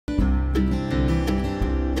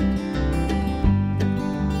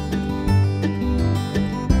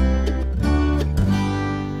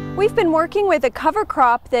We've been working with a cover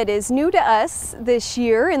crop that is new to us this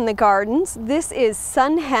year in the gardens. This is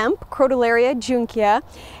Sunn Hemp, Crotalaria juncea,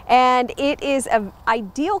 and it is an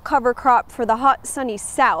ideal cover crop for the hot, sunny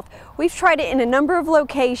south. We've tried it in a number of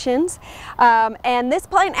locations, and this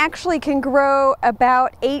plant actually can grow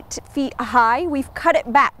about 8 feet high. We've cut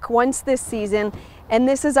it back once this season, and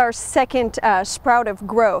this is our second sprout of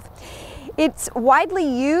growth. It's widely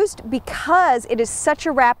used because it is such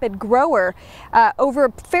a rapid grower. Over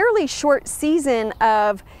a fairly short season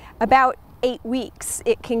of about 8 weeks,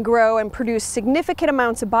 it can grow and produce significant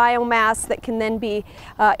amounts of biomass that can then be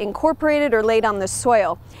incorporated or laid on the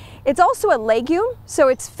soil. It's also a legume, so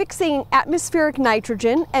it's fixing atmospheric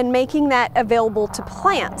nitrogen and making that available to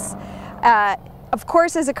plants. Of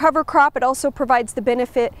course, as a cover crop, it also provides the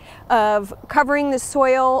benefit of covering the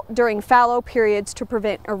soil during fallow periods to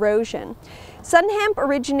prevent erosion. Sunn Hemp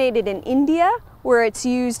originated in India, where it's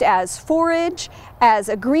used as forage, as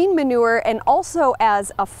a green manure, and also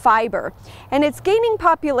as a fiber. And it's gaining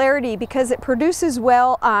popularity because it produces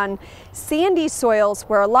well on sandy soils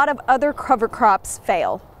where a lot of other cover crops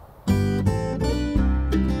fail.